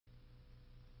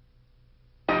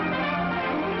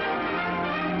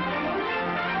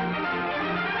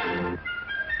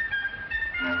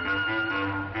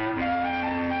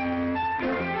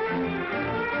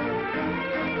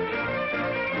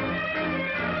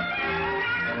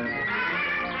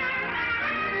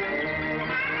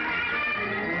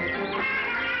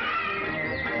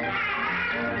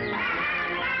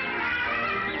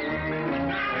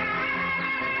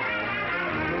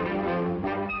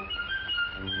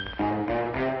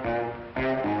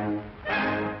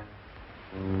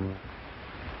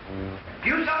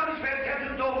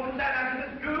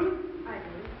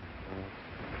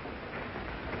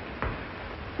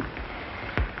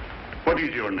What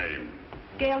is your name?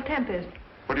 Gail Tempest.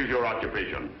 What is your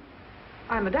occupation?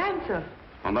 I'm a dancer.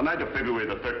 On the night of February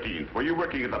the 13th, were you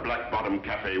working at the Black Bottom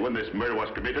Cafe when this murder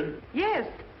was committed? Yes,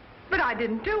 but I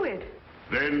didn't do it.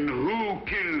 Then who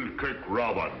killed Kirk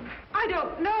Robin? I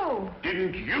don't know.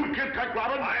 Didn't you kill Kirk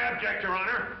Robin? I object, Your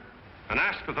Honor, and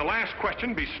ask that the last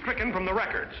question be stricken from the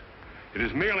records. It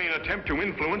is merely an attempt to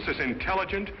influence this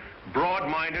intelligent,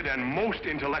 broad-minded, and most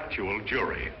intellectual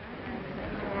jury.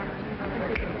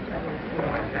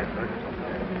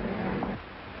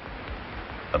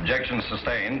 Objection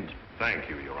sustained. Thank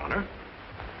you, Your Honor.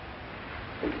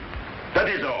 That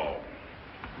is all.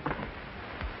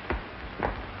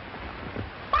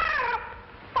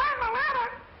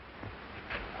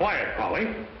 Quiet, Polly.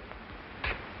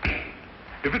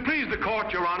 If it please the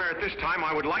court, Your Honor, at this time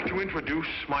I would like to introduce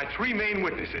my three main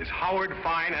witnesses, Howard,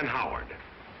 Fine, and Howard.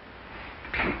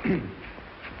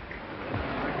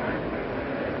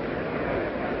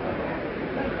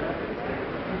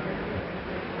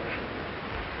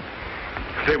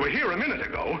 They were here a minute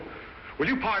ago. Will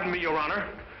you pardon me, Your Honor?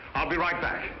 I'll be right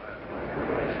back.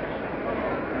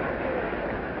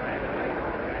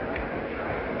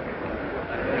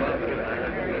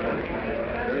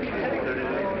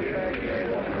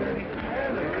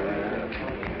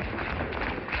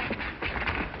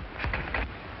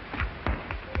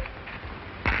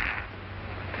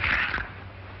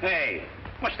 Hey,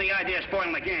 what's the idea of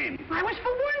spoiling the game? I was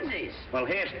for onesies. Well,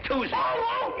 here's twosies.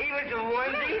 Oh, he was a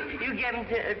onesie? You get him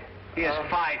to... Here's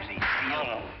fivesies.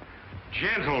 Oh.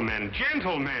 Gentlemen,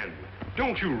 gentlemen,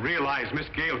 don't you realize Miss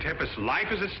Gail Tempest's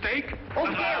life is at stake? Oh,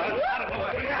 Gail.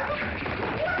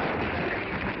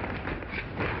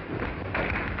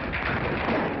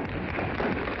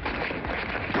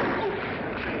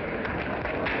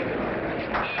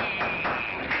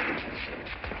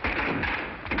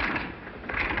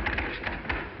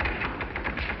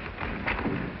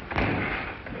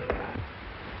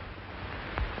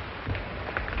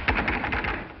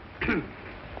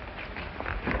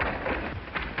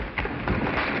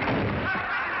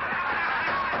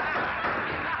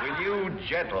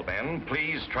 Gentlemen,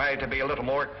 please try to be a little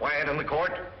more quiet in the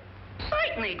court.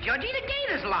 Certainly, Judgy. The gate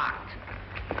is locked.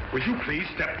 Will you please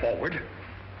step forward?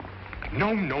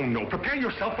 No, no, no. Prepare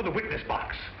yourself for the witness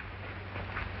box.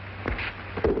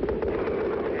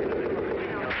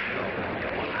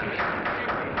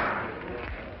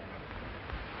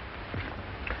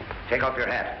 Take off your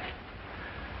hat.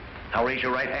 Now raise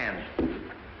your right hand.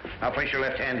 Now place your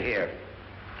left hand here.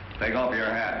 Take off your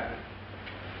hat.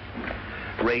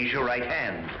 Raise your right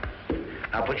hand.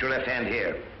 Now put your left hand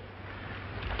here.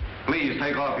 Please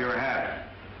take off your hat.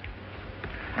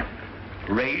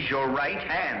 Raise your right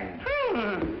hand.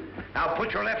 Now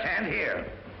put your left hand here.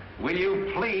 Will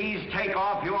you please take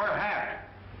off your hat?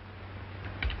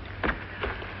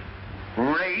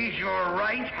 Raise your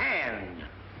right hand.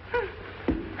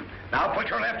 Now put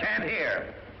your left hand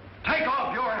here. Take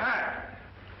off your hat.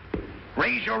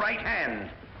 Raise your right hand.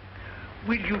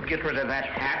 Will you get rid of that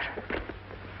hat?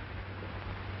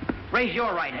 Raise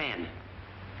your right hand.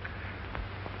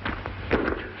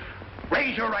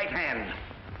 Raise your right hand.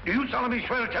 Do you solemnly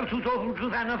swear to tell the truth, the whole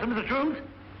truth, and nothing but the truth?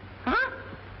 Huh?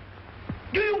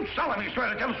 Do you solemnly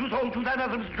swear to tell the truth, the whole truth, and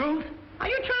nothing but the truth? Are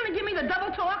you trying to give me the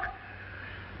double talk?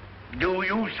 Do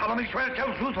you solemnly swear to tell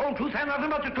the truth, the whole truth, and nothing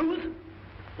but the truth?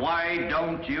 Why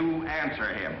don't you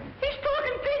answer him? He's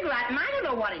talking pig Latin. I don't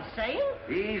know what he's saying.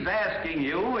 He's asking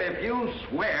you if you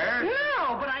swear...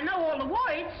 No, but I know all the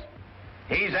words.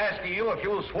 He's asking you if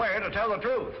you'll swear to tell the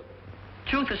truth.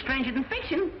 Truth is stranger than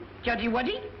fiction, Judgy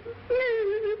Wudgy.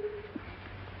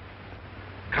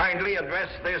 Kindly address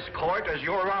this court as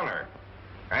Your Honor,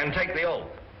 and take the oath.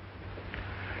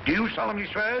 Do you solemnly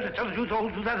swear to tell the truth, the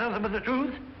whole truth, and nothing but the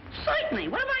truth? Certainly.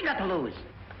 What have I got to lose?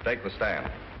 Take the stand.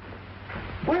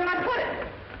 Where did I put it?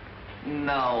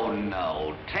 No,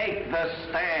 no. Take the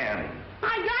stand.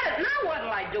 I got it. Now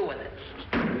what'll I do with it?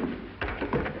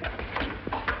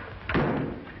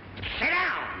 Sit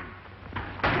down.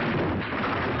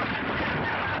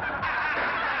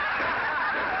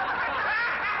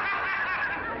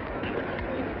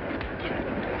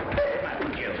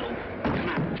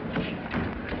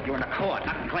 You're in a court,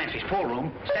 not in Clancy's pool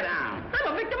room. Sit down.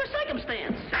 I'm a victim of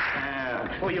circumstance.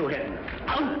 Who are you hitting?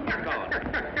 Oh, You're going.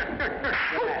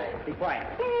 Be quiet.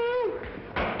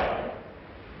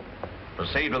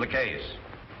 Proceed with the case.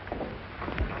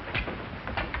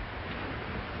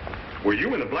 Were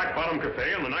you in the Black Bottom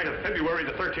Cafe on the night of February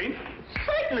the 13th?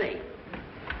 Certainly.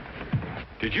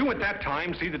 Did you at that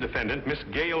time see the defendant, Miss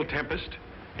Gail Tempest,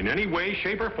 in any way,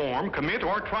 shape, or form commit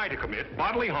or try to commit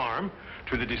bodily harm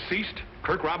to the deceased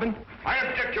Kirk Robin? I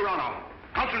object, Your Honor.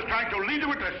 Counsel's trying to lead the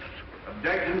witness.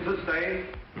 Objection sustained.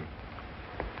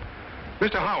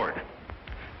 Mr. Howard,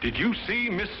 did you see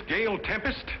Miss Gail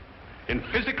Tempest in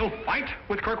physical fight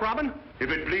with Kirk Robin? If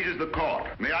it pleases the court,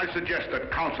 may I suggest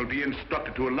that counsel be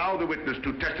instructed to allow the witness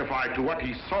to testify to what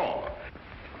he saw?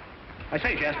 I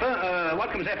say, Jasper,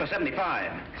 what comes after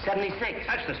 75? 76.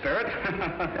 That's the spirit.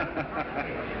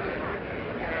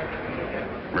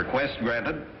 Request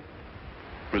granted.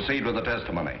 Proceed with the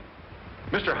testimony.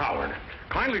 Mr. Howard,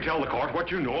 kindly tell the court what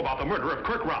you know about the murder of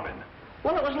Kirk Robin.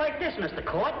 Well, it was like this, Mr.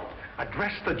 Court.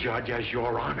 Address the judge as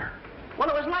Your Honor. Well,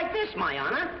 it was like this, my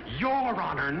honor. Your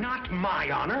Honor, not my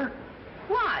honor.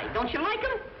 Why? Don't you like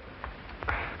him?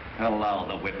 Allow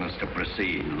the witness to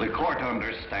proceed. The court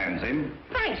understands him.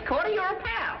 Thanks, Cordy. You're a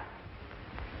pal.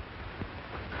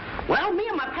 Well, me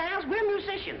and my pals, we're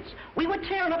musicians. We were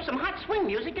tearing up some hot swing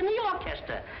music in the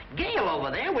orchestra. Gail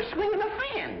over there was swinging the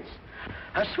fans.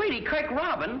 Her sweetie, Kirk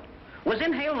Robin, was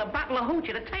inhaling a bottle of hooch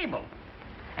at a table.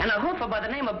 And a hoofer by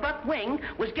the name of Buck Wing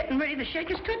was getting ready to shake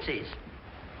his tootsies.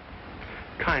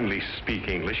 Kindly speak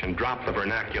English and drop the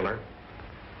vernacular.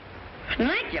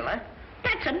 Vernacular?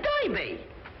 That's a doiby.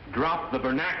 Drop the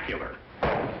vernacular.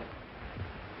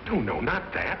 No,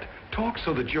 not that. Talk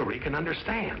so the jury can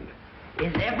understand.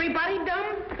 Is everybody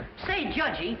dumb? Say,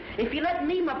 Judgy, if you let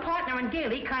me, my partner, and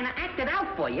Gailey kind of act it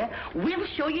out for you, we'll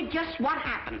show you just what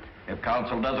happened. If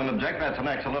counsel doesn't object, that's an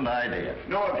excellent idea.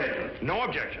 No objections. No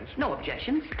objections. No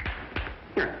objections.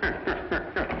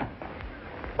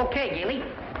 Okay, Gailey.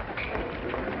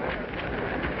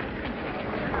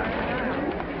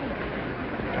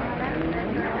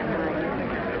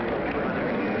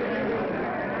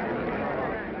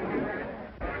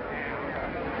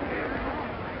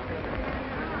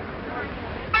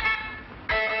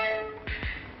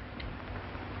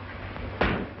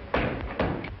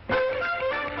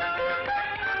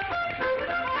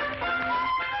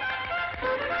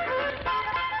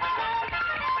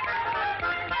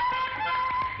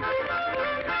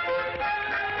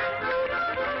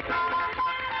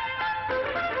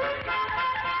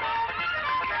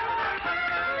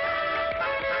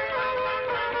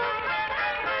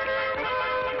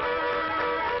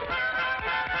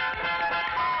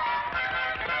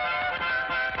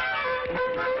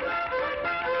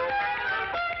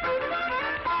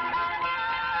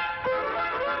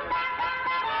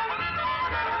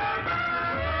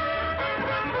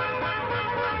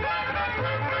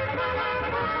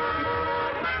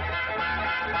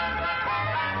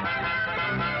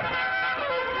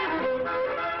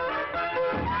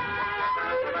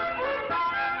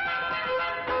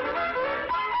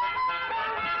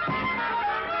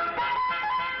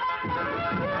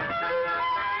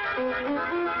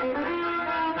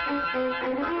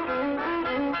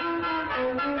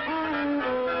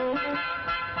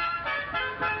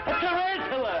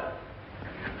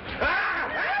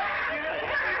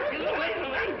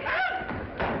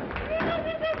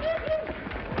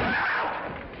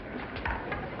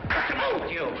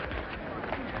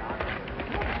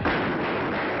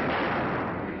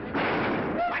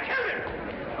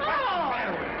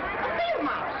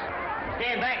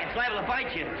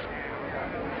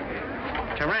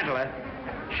 Tarantula.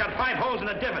 Shot 5 holes in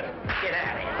the divot. Get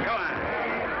out of here. Go on.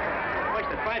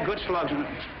 Wasted 5 good slugs.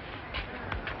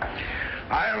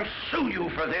 I'll sue you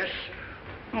for this.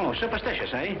 Oh,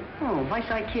 superstitious, eh? Oh,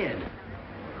 vice-eye kid.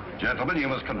 Gentlemen, you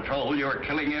must control your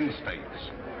killing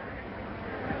instincts.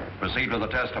 Proceed with the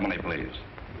testimony, please.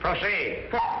 Proceed.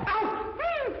 Ow!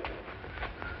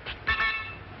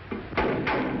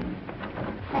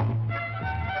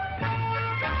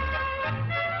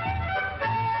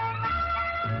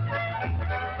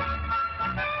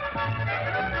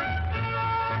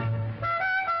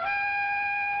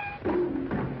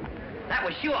 That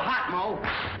was sure hot, Mo.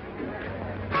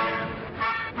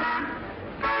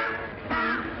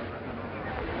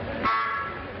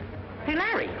 Hey,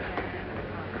 Larry.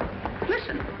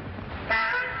 Listen.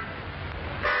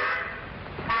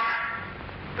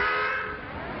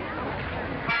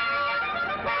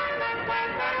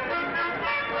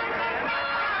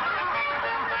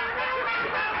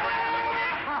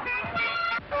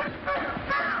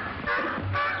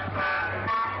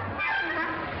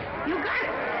 You got it.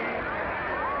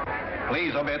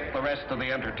 Please omit the rest of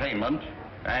the entertainment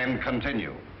and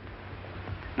continue.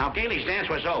 Now, Gailey's dance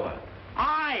was over.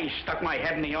 I stuck my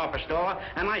head in the office door,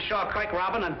 and I saw Kirk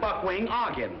Robin and Buck Wing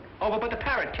arguing over by the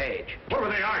parrot cage. What were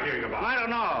they arguing about? I don't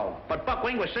know, but Buck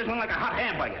Wing was sizzling like a hot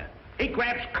hamburger. He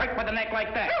grabs Kirk by the neck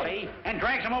like that, see? And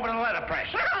drags him over to the letterpress,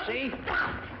 see?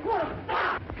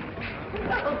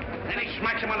 Then he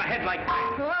smacks him on the head like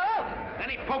that. Then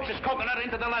he pokes his coconut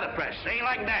into the letterpress, see?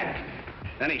 Like that.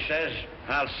 Then he says,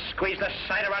 I'll squeeze the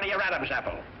cider out of your Adam's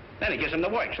apple. Then he gives him the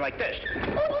works like this. And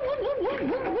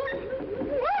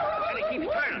he keeps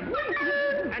turning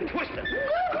and twisting.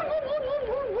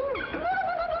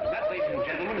 That, ladies and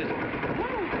gentlemen, is...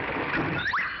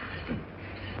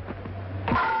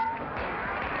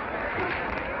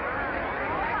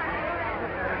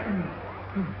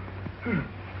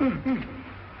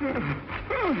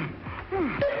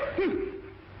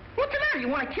 What's the matter? You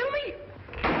want to kill me?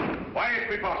 Why, it's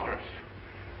preposterous.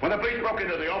 When the police broke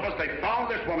into the office, they found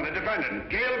this woman, the defendant,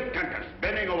 Gail Tempest,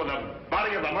 bending over the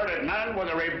body of the murdered man with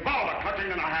a revolver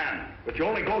clutching in her hand. Which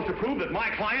only goes to prove that my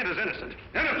client is innocent.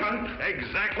 Innocent?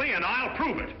 Exactly, and I'll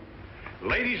prove it.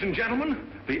 Ladies and gentlemen,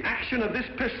 the action of this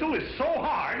pistol is so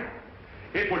hard,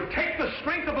 it would take the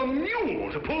strength of a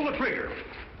mule to pull the trigger.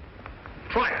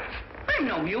 Try it. I'm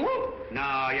no mule.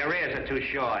 No, your ears are too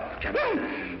short. So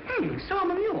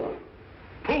I'm a mule.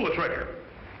 Pull the trigger.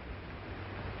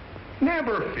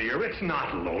 Never fear, it's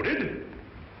not loaded.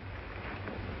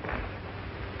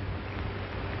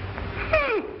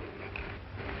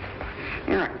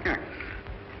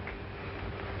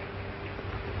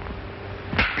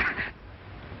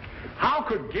 How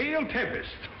could Gail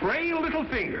Tempest's frail little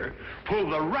finger pull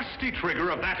the rusty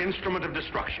trigger of that instrument of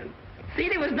destruction? See,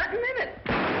 there was nothing in it.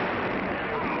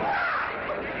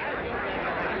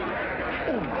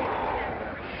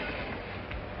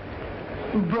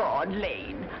 Broad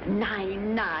Lane,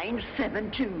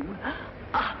 9972,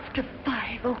 after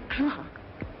 5 o'clock.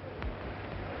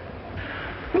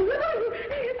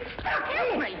 It's stuck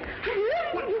in me.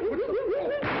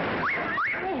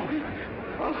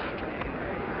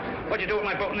 What'd you do with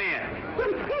my boutonniere?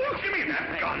 Give me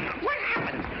that gun. What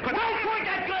happened? But don't point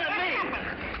that gun at me!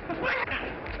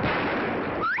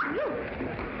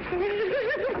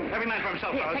 Every man for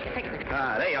himself, fellas. Take it.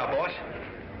 Ah, there you are, boss.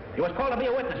 You was called to be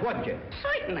a witness, wasn't you?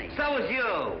 Certainly. So was you.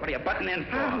 What are you butting in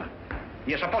for?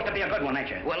 You're supposed to be a good one, ain't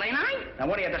you? Well, ain't I? Then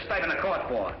what are you disturbing the court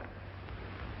for?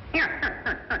 Get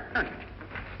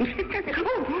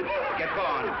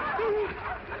going.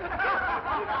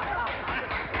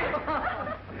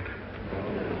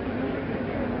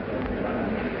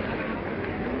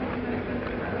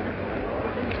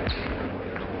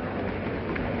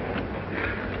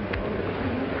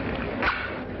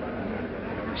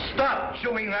 Stop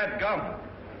chewing that gum.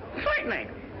 Certainly.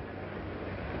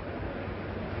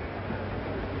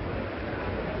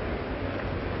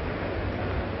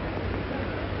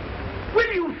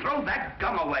 Will you throw that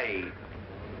gum away?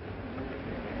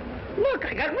 Look,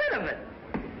 I got rid of it.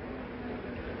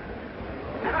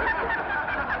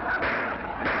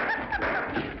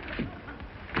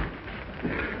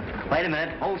 Wait a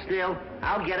minute. Hold still.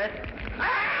 I'll get it.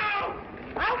 Ow!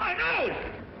 Ow, my nose!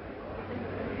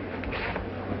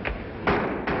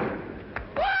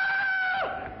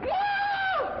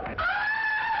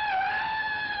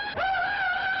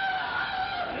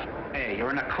 Hey, you're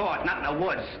in the court, not in the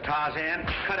woods, Tarzan.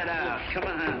 Cut it out. Come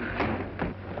on.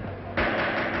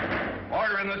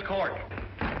 Order in this court.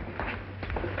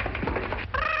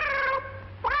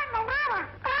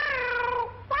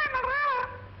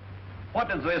 What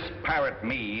does this parrot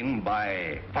mean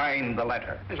by find the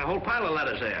letter? There's a whole pile of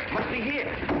letters there. Must be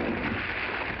here.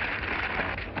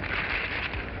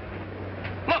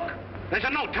 Look, there's a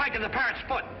note tied to the parrot's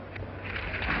foot.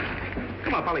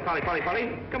 Come on, Polly, Polly, Polly,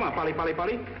 Polly. Come on, Polly, Polly,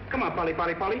 Polly. Come on, Polly,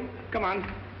 Polly, Polly. Come on.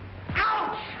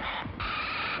 Ouch!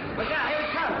 Look out, here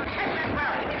it comes. Catch that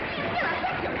parrot.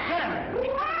 Get him.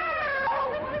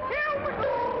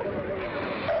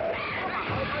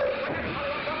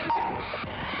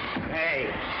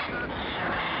 Hey.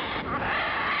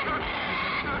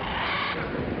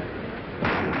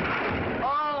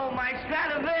 Oh, my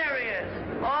Stradivarius.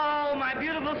 Oh, my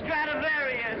beautiful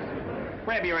Stradivarius.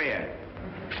 Grab your ear.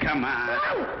 Come on.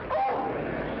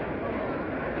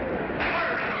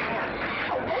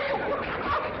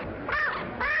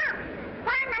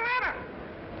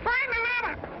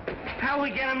 How do we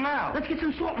get him now? Let's get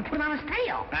some salt and put it on his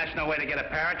tail. That's no way to get a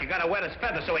parrot. You gotta wet his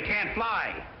feathers so he can't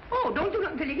fly. Oh, don't do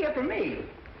nothing until you hear from me.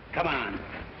 Come on.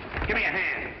 Give me a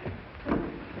hand.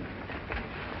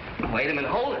 Wait a minute,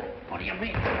 hold it. What do you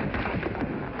mean?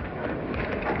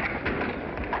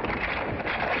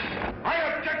 I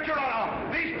object, Your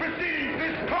Honor. These proceedings,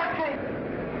 this courtroom.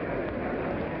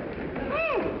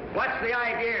 What's the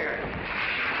idea?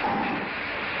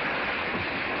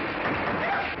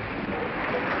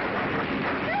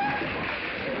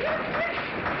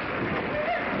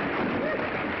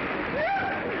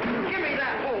 Give me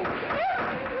that hole.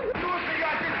 Do it for your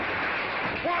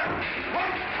What?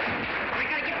 We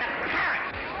gotta get that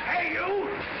parrot. Hey, you!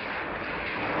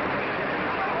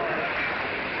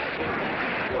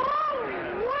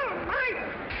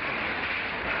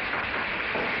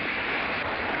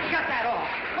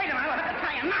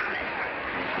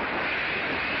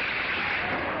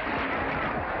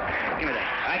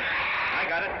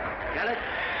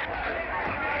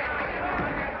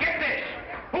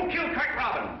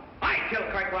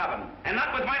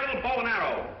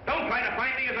 Buffalo. Don't try to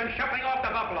find me as I'm shuffling off the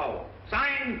Buffalo.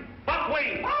 Signed,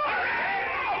 Buckwing.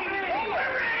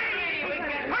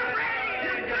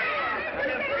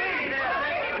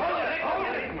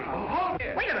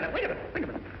 Wait a minute.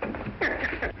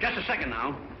 Just a second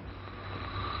now.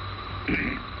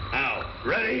 Now,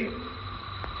 ready?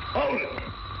 Hold it.